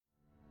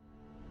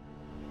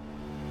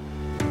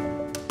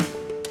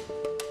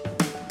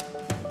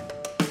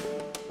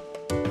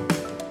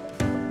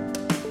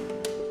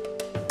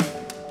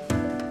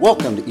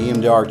Welcome to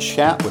EMDR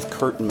Chat with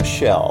Curt and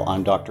Michelle.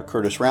 I'm Dr.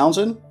 Curtis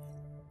Roundsen.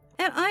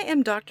 And I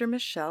am Dr.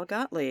 Michelle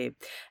Gottlieb.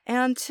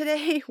 And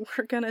today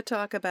we're going to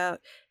talk about,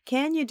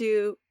 can you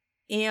do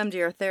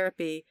EMDR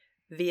therapy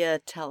via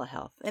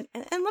telehealth? And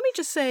let me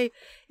just say,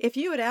 if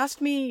you had asked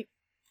me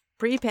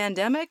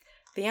pre-pandemic,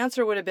 the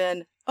answer would have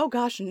been, oh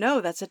gosh, no,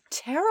 that's a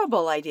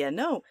terrible idea.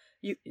 No.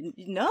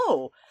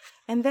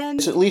 And then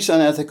It's at least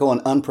unethical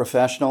and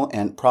unprofessional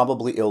and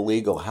probably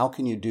illegal. How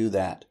can you do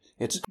that?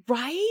 It's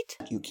right.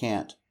 You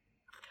can't.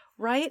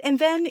 Right. And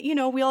then,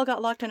 we all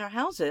got locked in our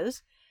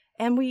houses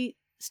and we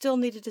still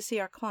needed to see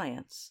our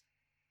clients.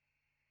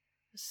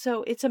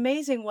 So it's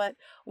amazing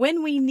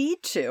when we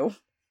need to,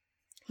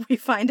 we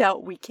find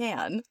out we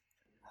can.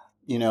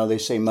 They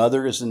say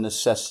mother is a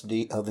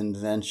necessity of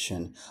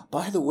invention.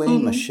 By the way,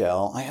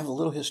 Michelle, I have a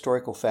little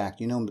historical fact.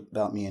 You know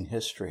about me in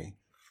history.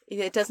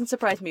 It doesn't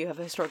surprise me you have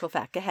a historical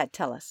fact. Go ahead,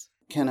 tell us.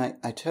 Can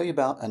I tell you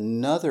about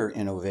another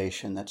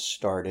innovation that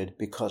started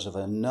because of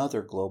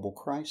another global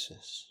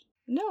crisis?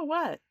 No,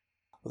 what?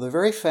 Well, the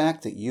very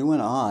fact that you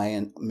and I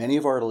and many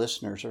of our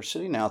listeners are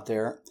sitting out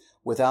there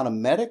without a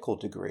medical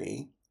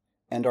degree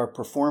and are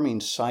performing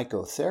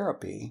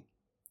psychotherapy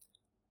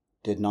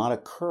did not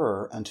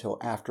occur until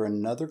after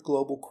another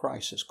global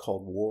crisis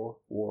called World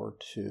War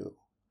II.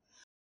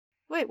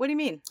 Wait, what do you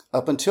mean?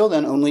 Up until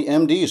then, only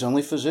MDs,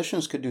 only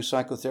physicians could do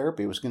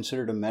psychotherapy. It was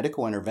considered a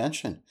medical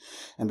intervention.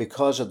 And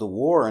because of the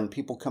war and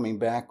people coming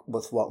back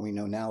with what we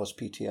know now as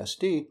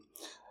PTSD,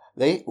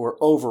 they were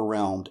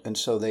overwhelmed. And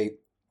so they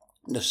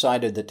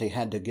decided that they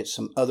had to get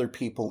some other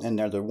people in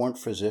there. There weren't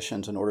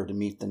physicians in order to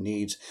meet the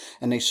needs.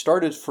 And they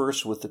started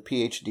first with the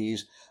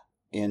PhDs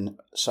in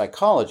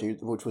psychology,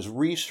 which was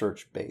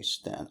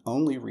research-based then,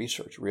 only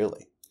research,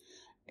 really.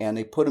 And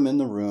they put them in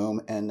the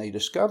room, and they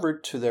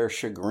discovered, to their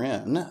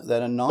chagrin,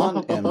 that a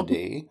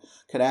non-MD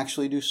could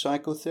actually do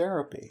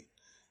psychotherapy.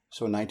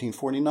 So in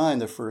 1949,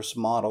 the first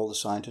model, the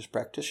scientist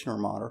practitioner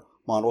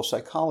model of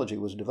psychology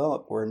was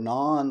developed, where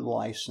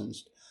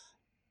non-licensed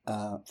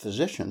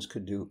physicians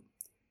could do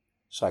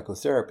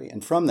psychotherapy.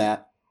 And from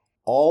that,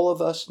 all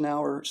of us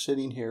now are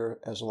sitting here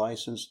as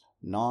licensed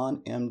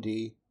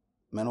non-MD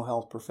mental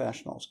health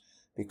professionals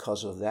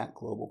because of that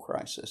global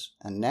crisis.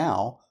 And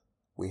now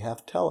we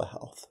have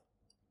telehealth.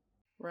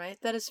 Right.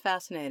 That is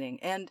fascinating.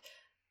 And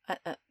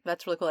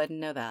that's really cool. I didn't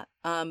know that.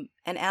 And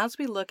as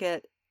we look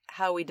at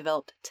how we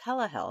developed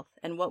telehealth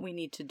and what we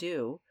need to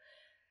do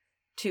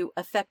to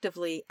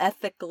effectively,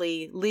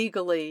 ethically,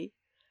 legally,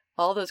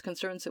 all those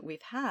concerns that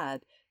we've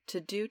had to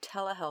do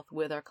telehealth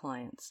with our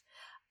clients.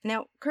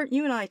 Now, Curt,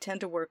 you and I tend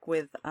to work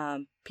with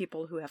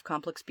people who have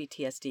complex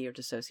PTSD or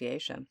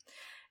dissociation.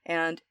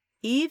 And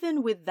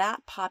even with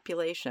that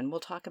population, we'll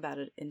talk about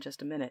it in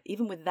just a minute,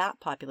 even with that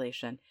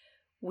population,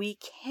 we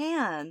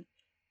can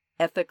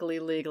ethically,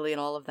 legally, and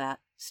all of that,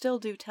 still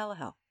do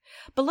telehealth.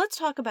 But let's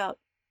talk about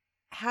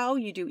how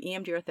you do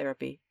EMDR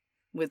therapy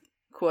with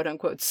quote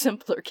unquote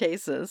simpler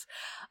cases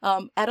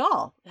at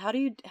all. How do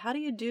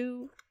you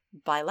do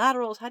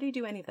bilaterals? How do you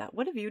do any of that?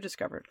 What have you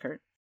discovered,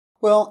 Curt?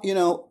 Well,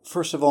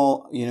 first of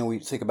all, we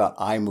think about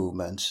eye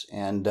movements,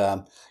 and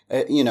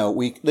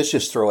let's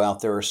just throw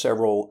out there are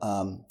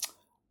several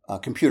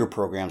computer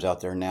programs out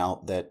there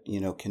now that,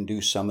 can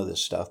do some of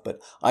this stuff, but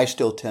I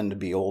still tend to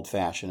be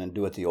old-fashioned and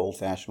do it the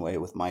old-fashioned way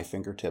with my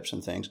fingertips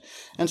and things.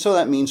 And so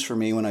that means for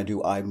me, when I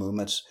do eye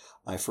movements,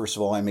 first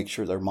of all, I make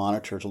sure their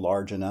monitor's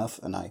large enough,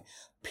 and I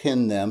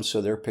pin them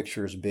so their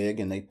picture is big,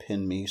 and they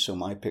pin me so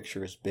my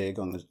picture is big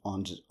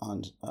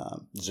on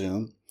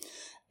Zoom.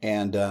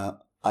 And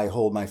I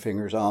hold my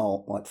fingers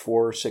 4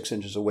 or 6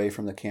 inches away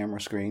from the camera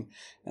screen,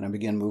 and I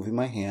begin moving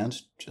my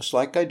hands just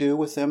like I do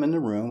with them in the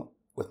room,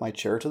 with my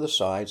chair to the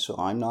side, so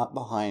I'm not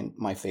behind,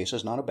 my face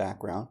is not a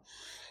background,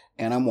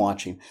 and I'm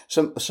watching.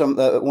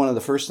 One of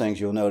the first things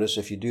you'll notice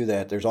if you do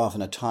that, there's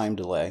often a time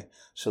delay,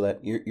 so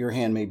that your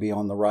hand may be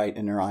on the right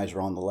and your eyes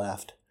are on the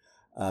left.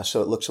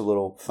 So it looks a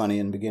little funny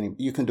in the beginning.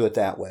 You can do it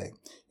that way.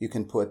 You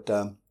can put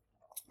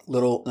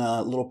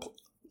little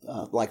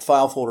like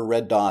file folder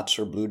red dots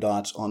or blue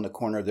dots on the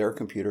corner of their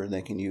computer, and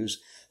they can use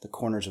the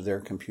corners of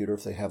their computer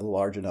if they have a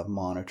large enough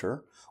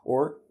monitor,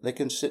 or they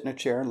can sit in a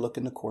chair and look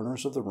in the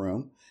corners of the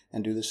room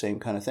and do the same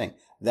kind of thing.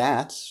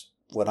 That's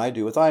what I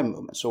do with eye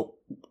movement. So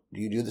do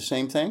you do the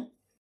same thing?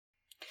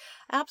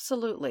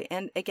 Absolutely.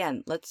 And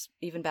again, let's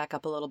even back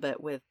up a little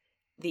bit with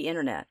the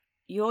internet.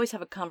 You always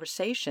have a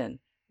conversation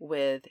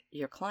with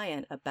your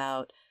client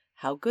about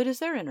how good is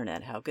their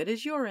internet? How good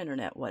is your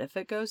internet? What if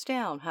it goes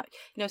down?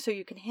 So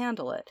you can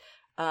handle it.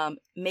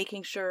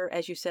 Making sure,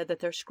 as you said, that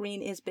their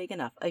screen is big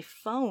enough. A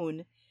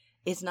phone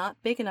is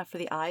not big enough for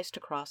the eyes to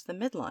cross the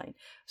midline.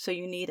 So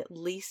you need at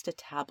least a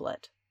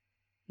tablet,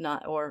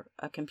 or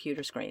a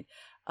computer screen.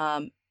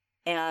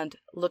 And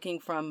looking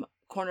from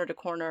corner to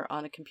corner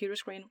on a computer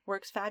screen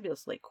works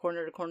fabulously.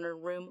 Corner to corner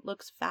room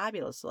looks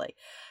fabulously.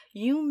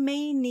 You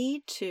may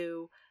need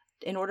to,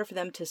 in order for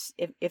them to,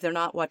 if they're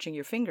not watching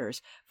your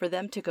fingers, for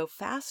them to go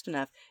fast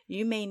enough,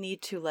 you may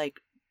need to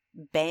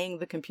bang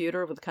the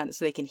computer with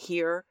so they can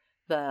hear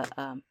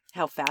the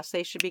how fast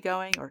they should be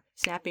going, or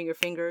snapping your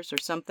fingers or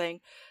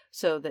something,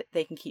 so that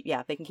they can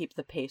keep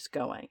the pace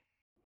going.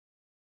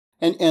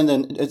 And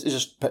then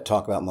just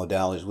talk about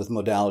modalities. With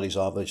modalities,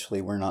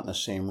 obviously, we're not in the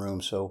same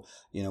room. So,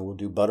 we'll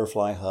do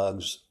butterfly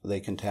hugs. They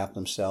can tap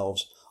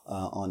themselves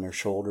on their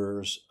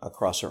shoulders,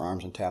 across their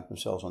arms and tap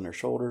themselves on their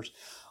shoulders.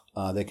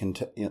 They can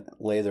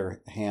lay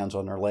their hands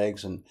on their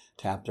legs and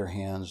tap their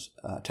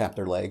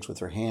legs with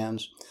their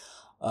hands.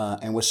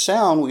 And with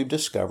sound, we've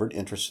discovered,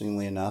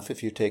 interestingly enough,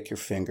 if you take your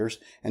fingers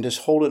and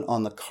just hold it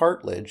on the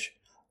cartilage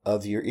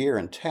of your ear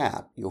and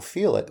tap, you'll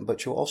feel it,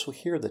 but you'll also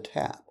hear the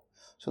tap.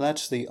 So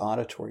that's the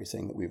auditory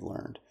thing that we've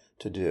learned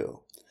to do.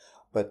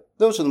 But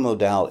those are the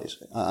modalities.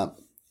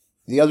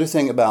 The other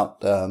thing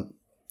about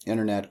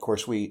internet, of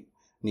course, we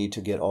need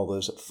to get all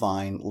those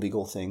fine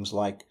legal things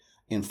like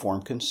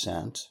informed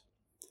consent,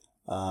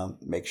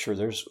 make sure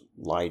there's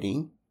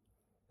lighting,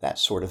 that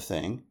sort of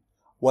thing.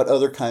 What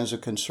other kinds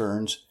of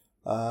concerns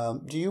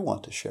do you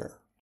want to share?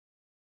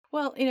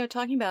 Well,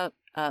 talking about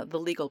the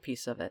legal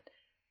piece of it,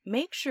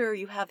 make sure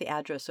you have the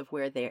address of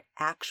where they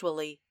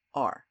actually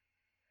are.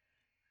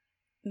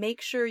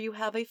 Make sure you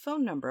have a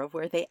phone number of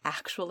where they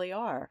actually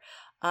are.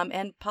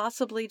 And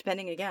possibly,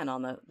 depending again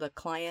on the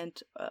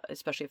client,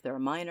 especially if they're a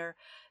minor,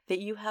 that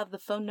you have the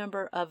phone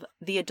number of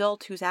the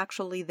adult who's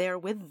actually there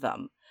with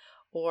them.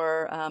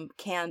 Or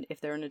if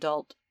they're an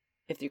adult,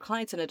 if your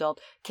client's an adult,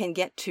 can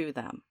get to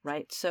them,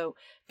 right? So,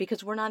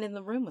 because we're not in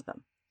the room with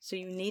them. So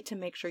you need to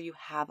make sure you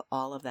have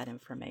all of that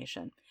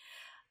information.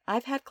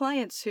 I've had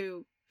clients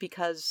who,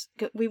 because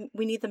we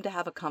need them to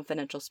have a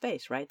confidential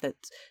space, right? That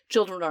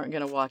children aren't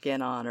going to walk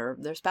in on, or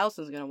their spouse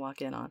isn't going to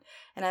walk in on.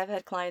 And I've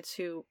had clients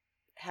who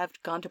have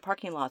gone to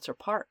parking lots or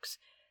parks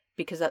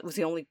because that was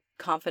the only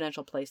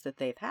confidential place that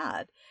they've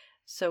had.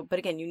 So, but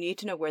again, you need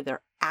to know where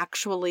they're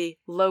actually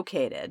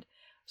located.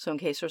 So in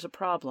case there's a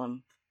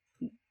problem.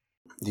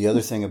 The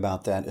other thing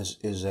about that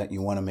is that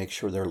you want to make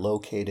sure they're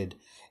located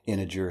in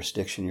a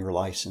jurisdiction you're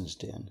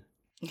licensed in.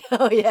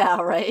 Oh,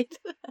 yeah, right?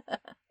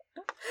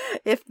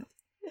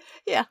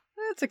 Yeah,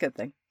 that's a good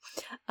thing.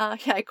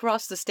 I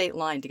crossed the state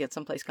line to get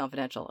someplace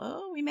confidential.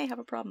 Oh, we may have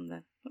a problem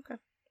then.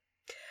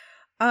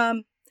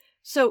 Okay.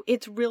 So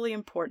it's really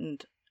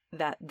important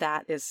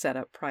that is set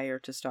up prior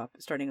to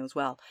starting as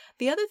well.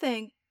 The other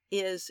thing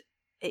is,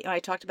 I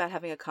talked about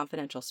having a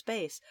confidential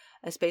space,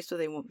 a space where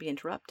they won't be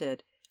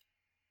interrupted.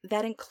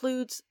 That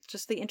includes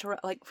just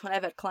like when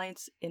I've had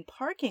clients in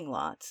parking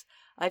lots,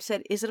 I've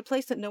said, is it a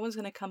place that no one's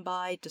going to come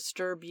by,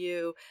 disturb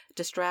you,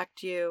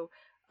 distract you?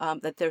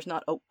 That there's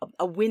not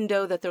a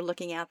window that they're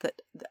looking at.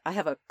 That I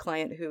have a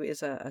client who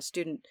is a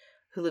student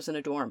who lives in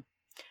a dorm,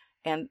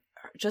 and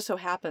just so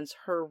happens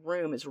her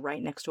room is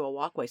right next to a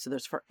walkway, so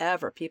there's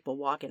forever people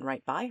walking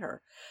right by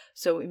her.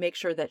 So we make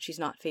sure that she's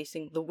not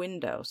facing the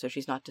window, so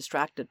she's not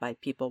distracted by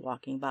people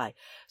walking by.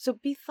 So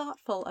be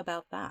thoughtful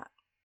about that.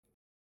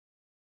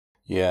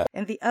 Yeah.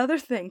 And the other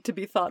thing to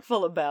be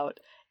thoughtful about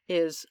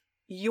is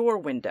your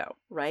window,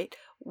 right?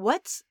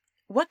 What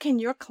can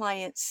your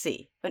client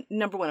see? But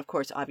number one, of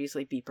course,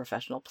 obviously be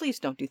professional. Please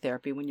don't do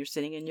therapy when you're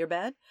sitting in your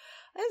bed.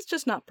 It's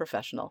just not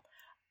professional.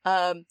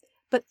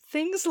 But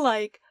things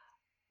like,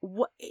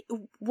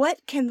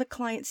 what can the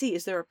client see?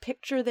 Is there a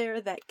picture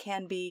there that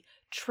can be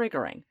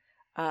triggering?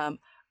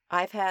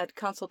 I've had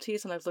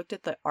consultees and I've looked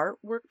at the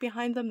artwork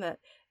behind them that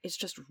is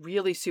just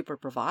really super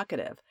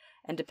provocative.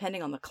 And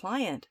depending on the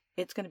client,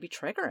 it's going to be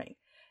triggering.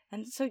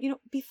 And so,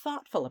 be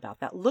thoughtful about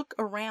that. Look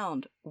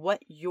around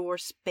what your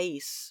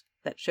space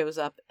that shows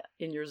up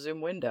in your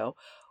Zoom window,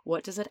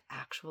 what does it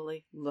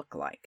actually look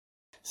like?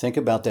 Think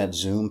about that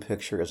Zoom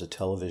picture as a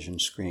television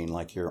screen,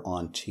 like you're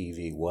on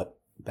TV. What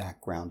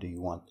background do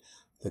you want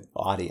the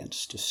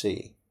audience to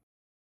see?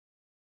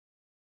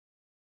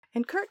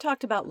 And Curt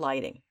talked about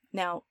lighting.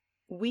 Now,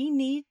 we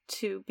need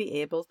to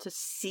be able to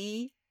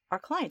see our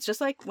clients,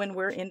 just like when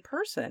we're in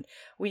person.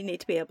 We need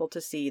to be able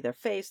to see their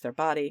face, their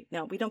body.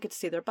 Now, we don't get to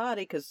see their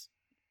body because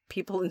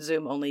people in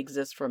Zoom only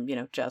exist from,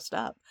 chest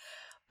up.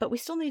 But we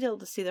still need to be able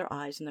to see their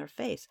eyes and their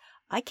face.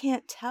 I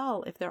can't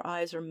tell if their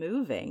eyes are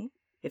moving,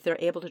 if they're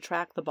able to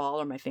track the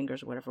ball or my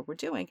fingers or whatever we're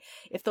doing,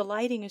 if the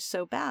lighting is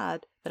so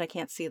bad that I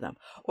can't see them,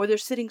 or they're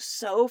sitting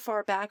so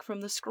far back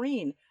from the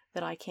screen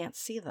that I can't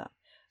see them.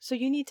 So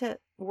you need to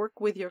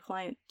work with your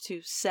client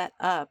to set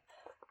up,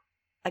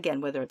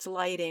 again, whether it's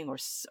lighting or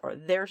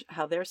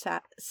how they're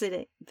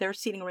sitting, their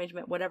seating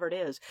arrangement, whatever it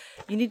is,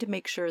 you need to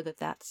make sure that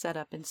that's set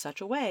up in such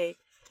a way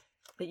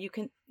that you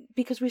can,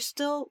 because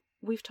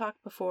we've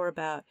talked before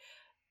about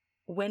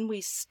when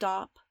we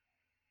stop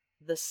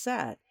the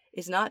set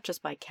is not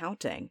just by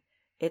counting,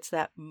 it's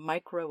that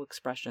micro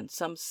expression,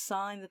 some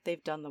sign that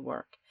they've done the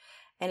work.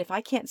 And if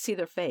I can't see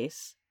their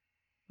face,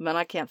 then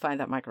I can't find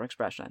that micro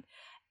expression.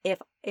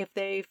 If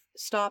they've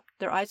stopped,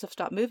 their eyes have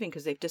stopped moving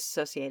because they've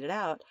disassociated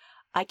out,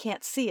 I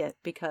can't see it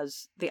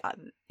because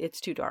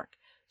it's too dark.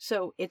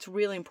 So it's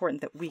really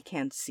important that we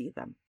can see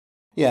them.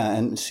 Yeah,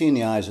 and seeing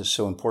the eyes is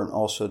so important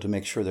also to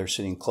make sure they're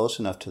sitting close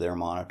enough to their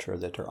monitor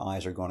that their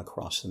eyes are going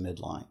across the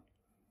midline.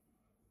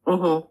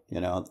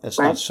 Mm-hmm. It's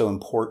Right. not so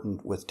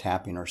important with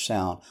tapping or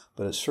sound,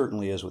 but it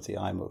certainly is with the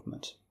eye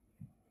movements.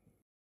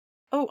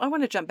 Oh, I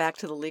want to jump back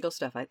to the legal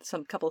stuff.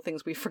 Some couple of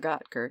things we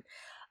forgot, Curt.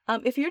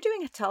 If you're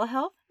doing a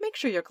telehealth, make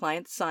sure your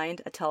client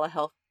signed a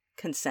telehealth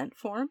consent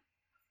form.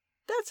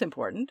 That's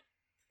important.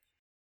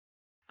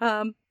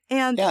 And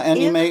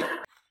you may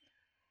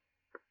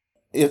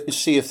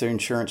see if their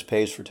insurance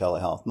pays for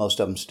telehealth. Most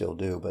of them still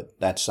do, but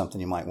that's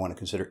something you might want to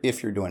consider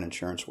if you're doing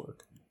insurance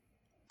work.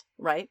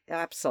 Right?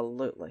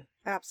 Absolutely.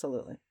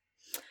 Absolutely.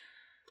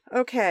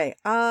 Okay.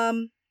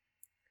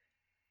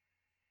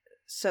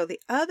 So the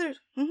other...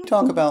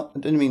 Talk about, I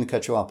didn't mean to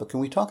cut you off, but can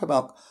we talk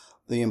about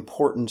the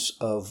importance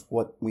of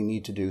what we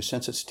need to do,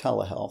 since it's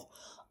telehealth,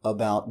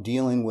 about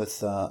dealing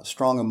with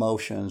strong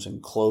emotions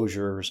and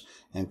closures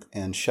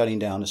and shutting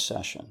down a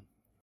session?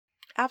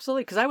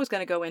 Absolutely, because I was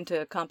going to go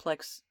into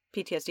complex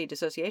PTSD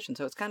dissociation,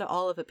 so it's kind of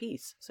all of a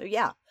piece. So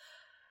yeah.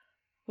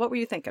 What were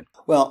you thinking?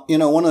 Well,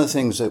 one of the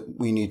things that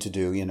we need to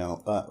do,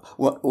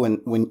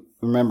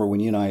 remember when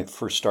you and I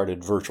first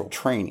started virtual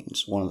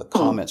trainings, one of the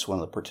comments one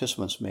of the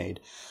participants made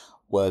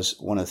was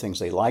one of the things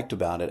they liked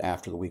about it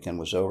after the weekend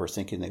was over,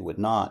 thinking they would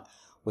not,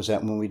 was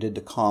that when we did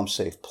the Calm,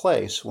 Safe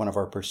Place, one of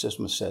our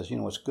participants says,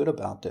 what's good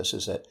about this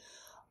is that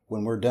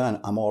when we're done,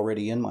 I'm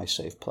already in my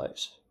safe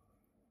place.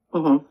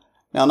 Mm-hmm.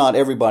 Now, not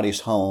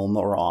everybody's home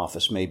or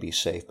office may be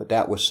safe, but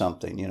that was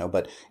something,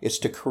 but it's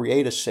to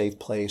create a safe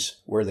place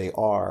where they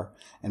are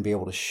and be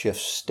able to shift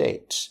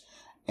states.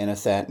 And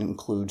if that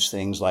includes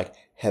things like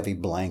heavy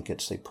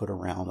blankets they put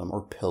around them,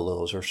 or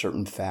pillows, or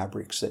certain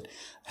fabrics that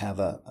have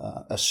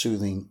a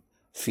soothing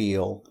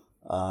feel,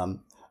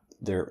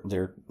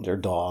 their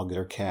dog,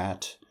 their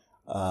cat,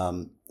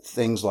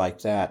 things like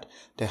that,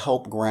 to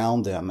help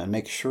ground them and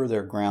make sure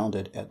they're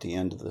grounded at the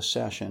end of the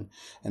session,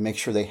 and make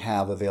sure they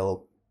have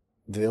availability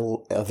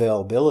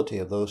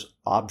of those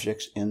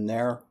objects in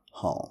their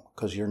home,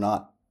 because they're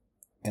not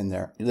in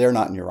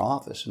your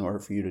office in order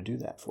for you to do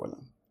that for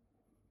them.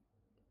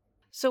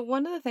 So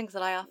one of the things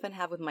that I often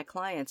have with my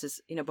clients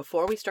is,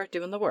 before we start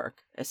doing the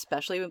work,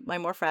 especially with my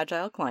more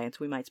fragile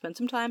clients, we might spend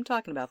some time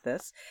talking about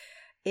this,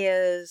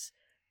 is,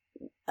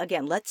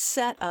 again, let's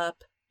set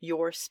up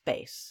your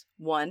space.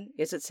 One,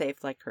 is it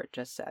safe, like Curt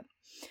just said?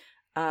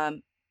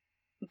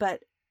 But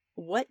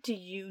what do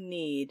you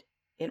need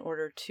in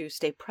order to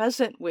stay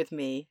present with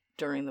me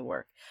during the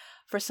work?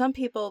 For some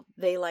people,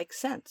 they like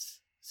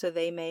scents. So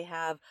they may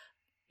have,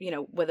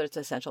 whether it's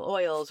essential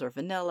oils or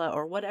vanilla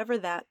or whatever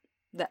that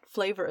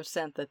flavor of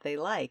scent that they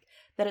like,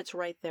 that it's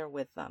right there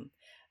with them,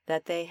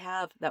 that they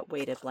have that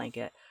weighted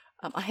blanket.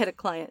 I had a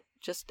client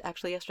just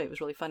actually yesterday, it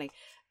was really funny.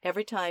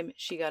 Every time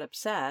she got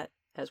upset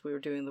as we were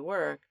doing the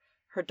work,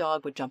 her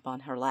dog would jump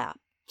on her lap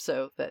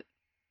so that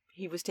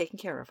he was taking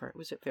care of her. It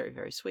was very,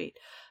 very sweet.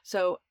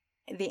 So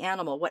the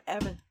animal,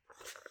 whatever.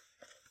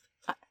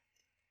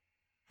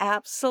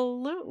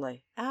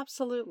 Absolutely.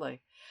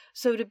 Absolutely.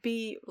 So to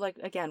be, like,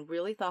 again,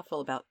 really thoughtful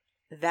about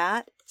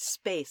that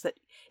space that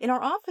in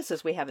our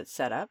offices we have it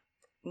set up.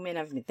 We may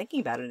not have been thinking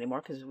about it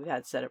anymore because we've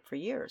had it set up for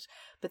years,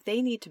 but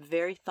they need to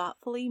very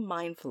thoughtfully,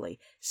 mindfully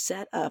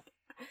set up,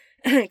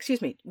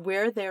 excuse me,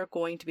 where they're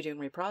going to be doing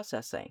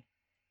reprocessing,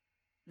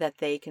 that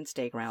they can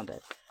stay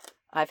grounded.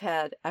 I've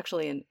had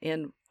actually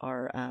in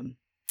our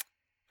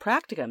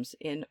practicums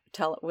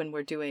when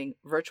we're doing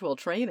virtual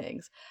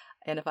trainings,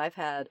 and if I've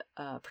had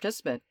a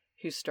participant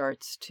who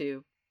starts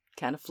to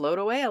kind of float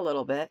away a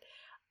little bit,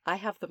 I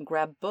have them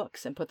grab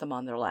books and put them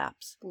on their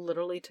laps,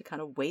 literally to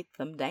kind of weight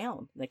them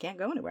down. They can't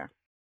go anywhere.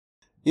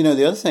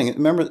 The other thing,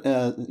 remember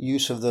the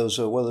use of those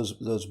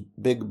those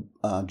big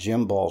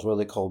gym balls, what are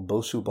they called,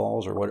 Bosu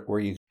balls, or what?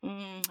 Where you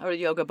or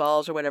yoga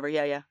balls or whatever,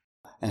 yeah.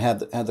 And have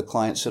the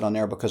client sit on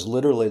there, because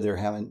literally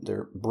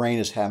their brain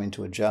is having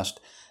to adjust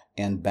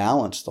and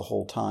balance the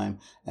whole time,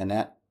 and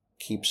that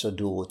keeps a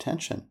dual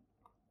attention.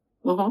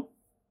 Mm-hmm.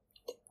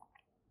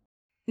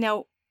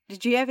 Now,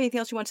 did you have anything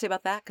else you want to say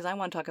about that? Because I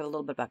want to talk a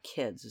little bit about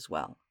kids as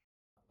well.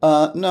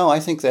 No, I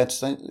think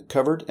that's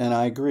covered, and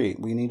I agree.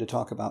 We need to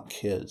talk about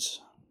kids.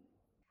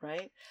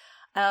 Right?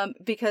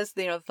 Because,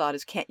 the thought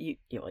is, you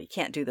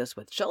can't do this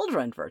with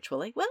children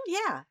virtually. Well,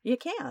 yeah, you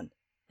can.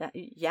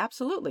 You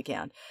absolutely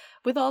can.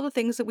 With all the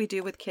things that we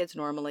do with kids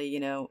normally,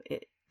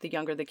 the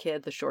younger the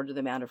kid, the shorter the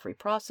amount of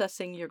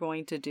reprocessing you're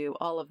going to do,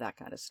 all of that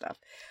kind of stuff.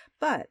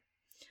 But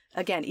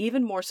again,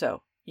 even more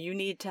so, you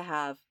need to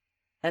have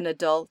an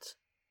adult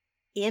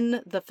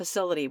in the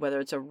facility, whether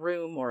it's a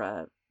room or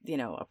a,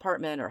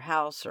 apartment or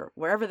house or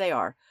wherever they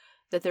are,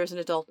 that there's an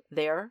adult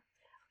there.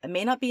 It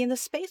may not be in the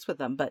space with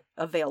them, but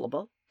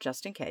available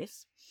just in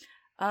case.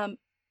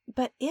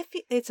 But if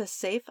it's a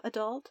safe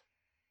adult,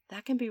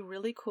 that can be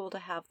really cool to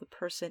have the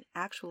person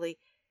actually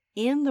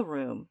in the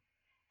room.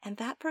 And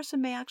that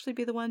person may actually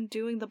be the one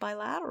doing the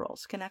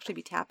bilaterals, can actually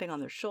be tapping on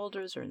their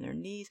shoulders or in their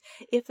knees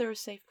if they're a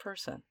safe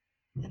person.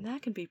 And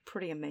that can be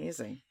pretty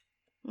amazing.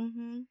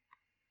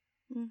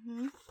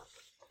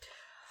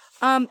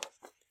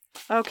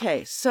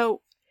 Okay,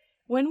 so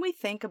when we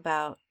think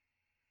about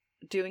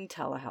doing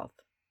telehealth,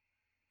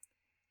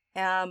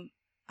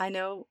 I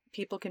know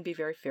people can be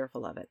very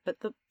fearful of it, but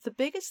the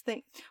biggest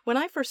thing, when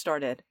I first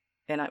started,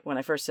 and when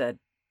I first said,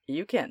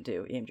 you can't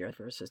do EMDR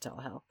versus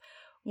telehealth,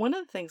 one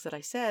of the things that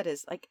I said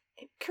is like,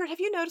 Curt,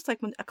 have you noticed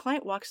like when a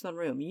client walks in the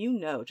room, you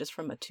know, just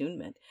from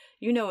attunement,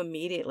 you know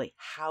immediately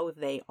how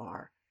they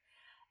are.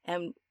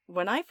 And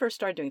when I first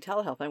started doing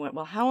telehealth, I went,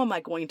 well, how am I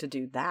going to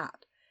do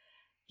that?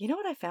 You know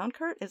what I found,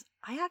 Curt, is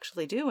I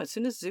actually do. As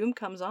soon as Zoom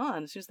comes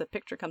on, as soon as the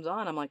picture comes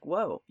on, I'm like,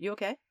 whoa, you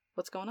okay?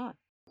 What's going on?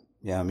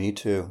 Yeah, me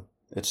too.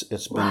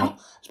 It's Right.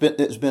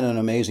 been an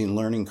amazing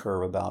learning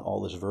curve about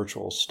all this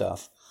virtual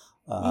stuff,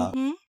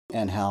 Mm-hmm.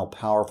 and how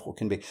powerful it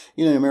can be.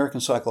 You know, the American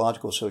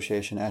Psychological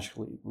Association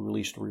actually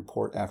released a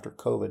report after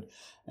COVID,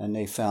 and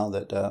they found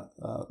that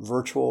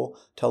virtual,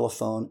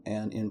 telephone,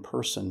 and in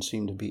person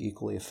seemed to be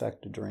equally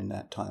effective during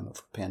that time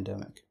of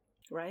pandemic.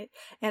 Right.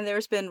 And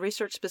there's been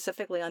research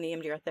specifically on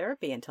EMDR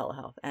therapy and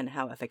telehealth and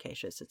how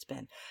efficacious it's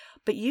been.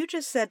 But you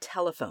just said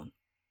telephone.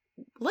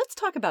 Let's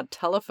talk about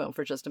telephone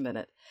for just a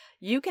minute.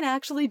 You can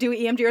actually do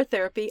EMDR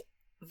therapy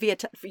via,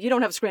 you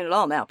don't have a screen at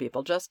all now,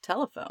 people, just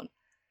telephone.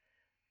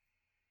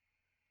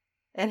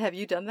 And have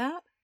you done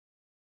that?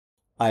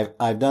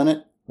 I've done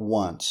it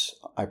once.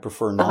 I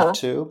prefer not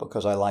to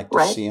because I like to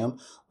Right. see them.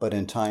 But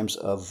in times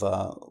of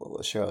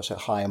shall I say,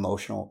 high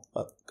emotional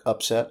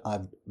upset,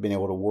 I've been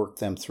able to work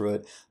them through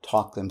it,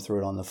 talk them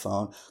through it on the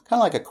phone, kind of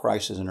like a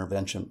crisis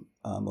intervention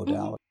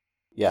modality.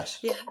 Yes.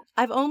 Yeah.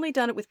 I've only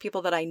done it with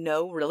people that I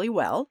know really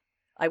well.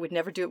 I would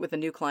never do it with a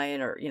new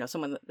client or,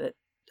 someone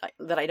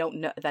that I don't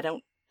know,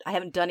 I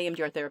haven't done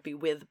EMDR therapy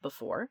with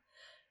before.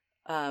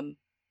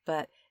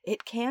 But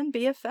it can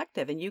be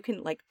effective, and you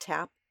can like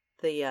tap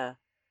the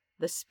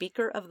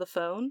speaker of the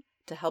phone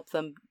to help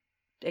them,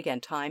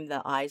 again, time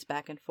the eyes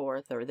back and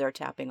forth, or they're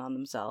tapping on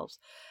themselves.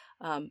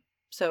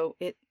 So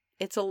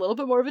it's a little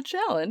bit more of a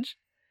challenge,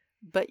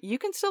 but you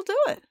can still do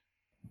it.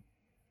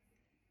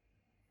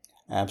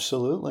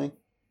 Absolutely.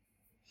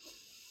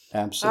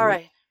 Absolutely. All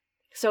right.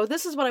 So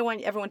this is what I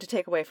want everyone to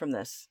take away from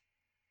this.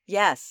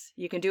 Yes,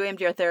 you can do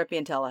EMDR therapy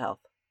and telehealth.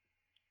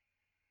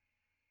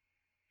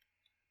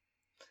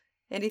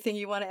 Anything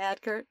you want to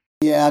add, Curt?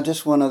 Yeah,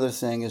 just one other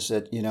thing is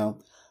that,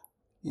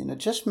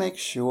 just make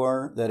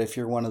sure that if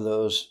you're one of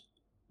those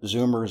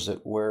Zoomers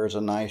that wears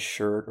a nice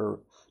shirt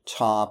or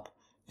top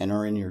and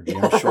are in your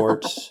gym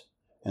shorts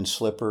and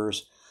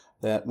slippers,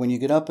 that when you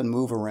get up and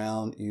move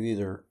around, you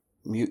either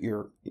mute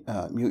your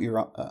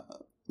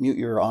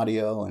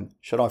audio and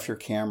shut off your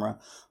camera,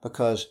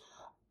 because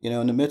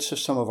in the midst of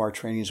some of our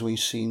trainings, we've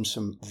seen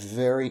some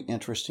very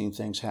interesting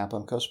things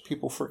happen because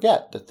people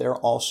forget that they're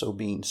also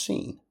being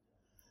seen.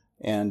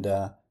 And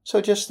so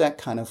just that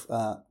kind of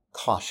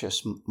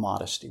cautious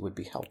modesty would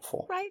be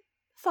helpful. Right.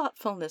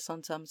 Thoughtfulness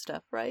on some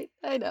stuff, right?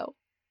 I know.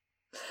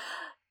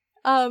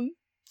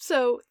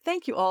 So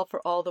thank you all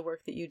for all the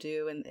work that you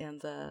do and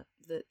the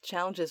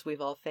challenges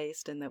we've all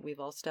faced and that we've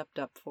all stepped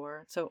up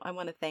for. So I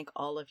want to thank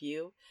all of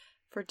you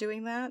for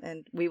doing that,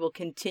 and we will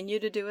continue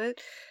to do it.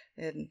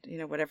 And,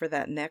 whatever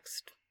that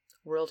next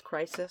world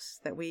crisis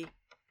that we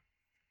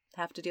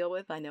have to deal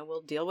with, I know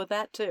we'll deal with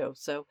that too.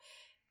 So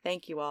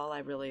thank you all. I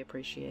really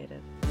appreciate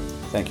it.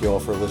 Thank you all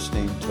for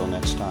listening. Till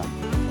next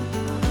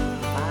time.